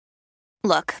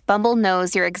Look, Bumble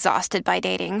knows you're exhausted by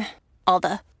dating. All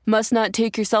the, must not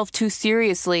take yourself too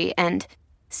seriously, and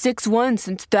 6'1"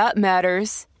 since that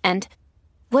matters. And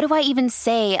what do I even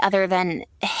say other than,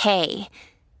 hey?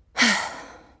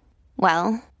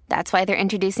 Well, that's why they're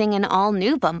introducing an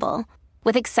all-new Bumble,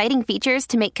 with exciting features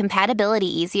to make compatibility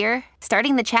easier,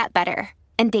 starting the chat better,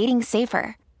 and dating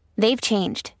safer. They've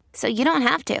changed, so you don't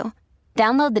have to.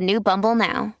 Download the new Bumble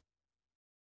now.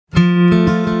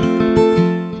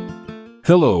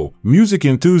 Hello, music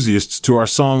enthusiasts, to our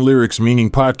Song Lyrics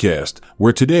Meaning podcast,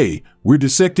 where today we're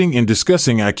dissecting and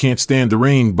discussing I Can't Stand the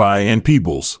Rain by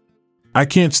Peebles. I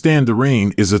Can't Stand the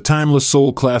Rain is a timeless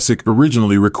soul classic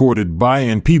originally recorded by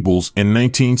Peebles in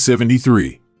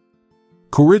 1973.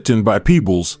 Co-written by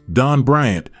Peebles, Don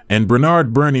Bryant, and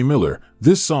Bernard Bernie Miller,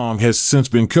 this song has since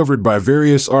been covered by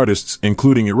various artists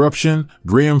including Eruption,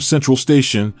 Graham Central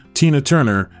Station, Tina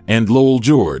Turner, and Lowell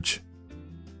George.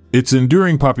 Its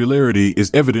enduring popularity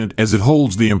is evident as it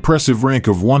holds the impressive rank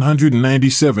of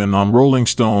 197 on Rolling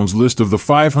Stone's list of the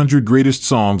 500 greatest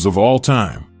songs of all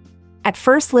time. At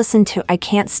first listen to I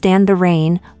Can't Stand the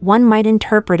Rain, one might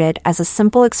interpret it as a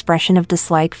simple expression of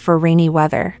dislike for rainy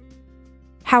weather.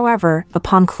 However,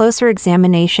 upon closer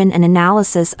examination and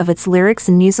analysis of its lyrics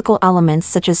and musical elements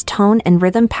such as tone and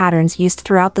rhythm patterns used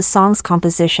throughout the song's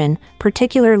composition,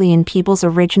 particularly in Peebles'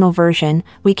 original version,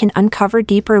 we can uncover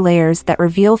deeper layers that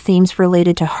reveal themes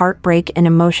related to heartbreak and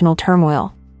emotional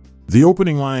turmoil. The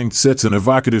opening line sets an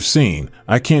evocative scene,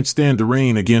 "I can't stand the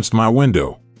rain against my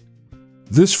window."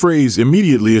 This phrase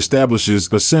immediately establishes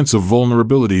a sense of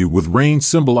vulnerability, with rain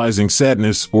symbolizing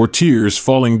sadness or tears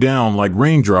falling down like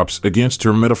raindrops against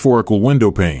her metaphorical window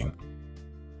pane.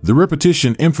 The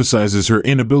repetition emphasizes her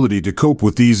inability to cope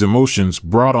with these emotions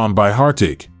brought on by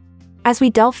heartache. As we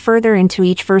delve further into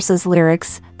each verse's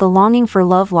lyrics, the longing for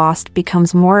love lost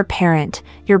becomes more apparent.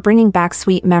 You're bringing back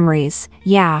sweet memories,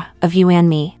 yeah, of you and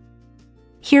me.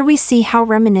 Here we see how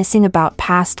reminiscing about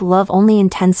past love only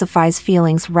intensifies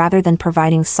feelings rather than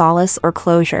providing solace or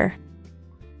closure.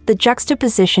 The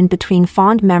juxtaposition between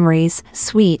fond memories,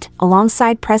 sweet,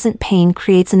 alongside present pain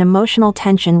creates an emotional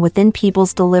tension within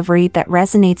Peebles' delivery that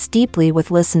resonates deeply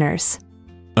with listeners.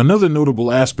 Another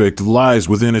notable aspect lies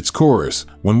within its chorus.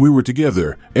 "When we were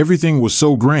together, everything was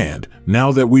so grand.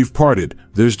 Now that we've parted,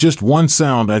 there's just one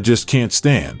sound I just can't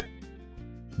stand."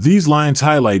 These lines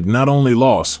highlight not only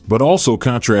loss, but also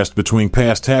contrast between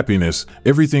past happiness,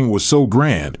 "everything was so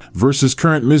grand," versus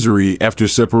current misery after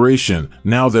separation,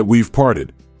 "now that we've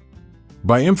parted."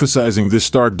 By emphasizing this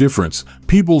stark difference,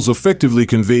 Peebles effectively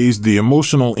conveys the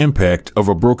emotional impact of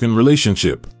a broken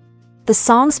relationship. The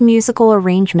song's musical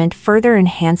arrangement further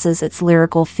enhances its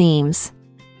lyrical themes.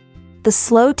 The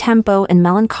slow tempo and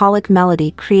melancholic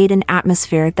melody create an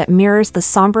atmosphere that mirrors the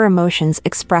somber emotions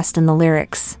expressed in the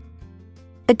lyrics.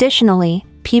 Additionally,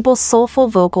 Peebles' soulful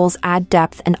vocals add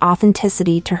depth and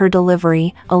authenticity to her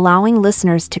delivery, allowing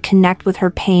listeners to connect with her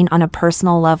pain on a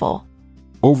personal level.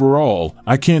 Overall,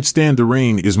 I Can't Stand the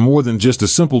Rain is more than just a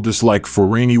simple dislike for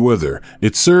rainy weather.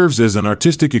 It serves as an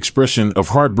artistic expression of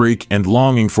heartbreak and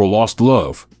longing for lost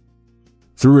love.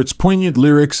 Through its poignant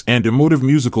lyrics and emotive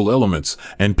musical elements,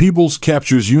 Peebles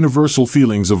captures universal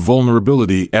feelings of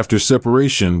vulnerability after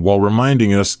separation while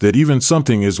reminding us that even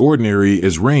something as ordinary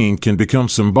as rain can become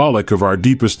symbolic of our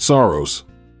deepest sorrows.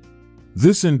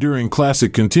 This enduring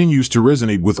classic continues to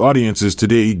resonate with audiences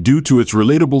today due to its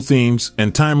relatable themes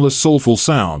and timeless soulful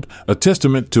sound, a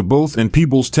testament to both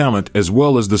Peebles' talent as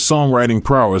well as the songwriting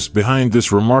prowess behind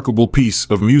this remarkable piece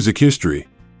of music history.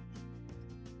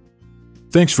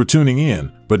 Thanks for tuning in,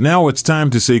 but now it's time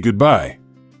to say goodbye.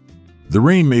 The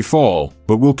rain may fall,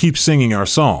 but we'll keep singing our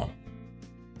song.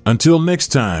 Until next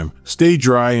time, stay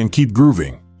dry and keep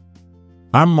grooving.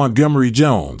 I'm Montgomery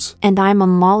Jones. And I'm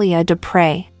Amalia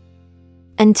Dupre.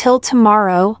 Until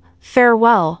tomorrow,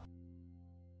 farewell.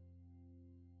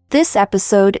 This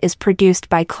episode is produced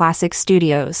by Classic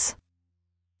Studios.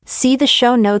 See the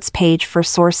show notes page for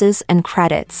sources and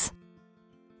credits.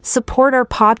 Support our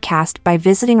podcast by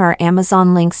visiting our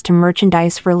Amazon links to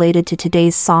merchandise related to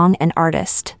today's song and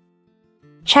artist.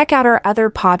 Check out our other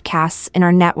podcasts in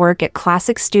our network at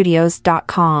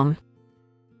classicstudios.com.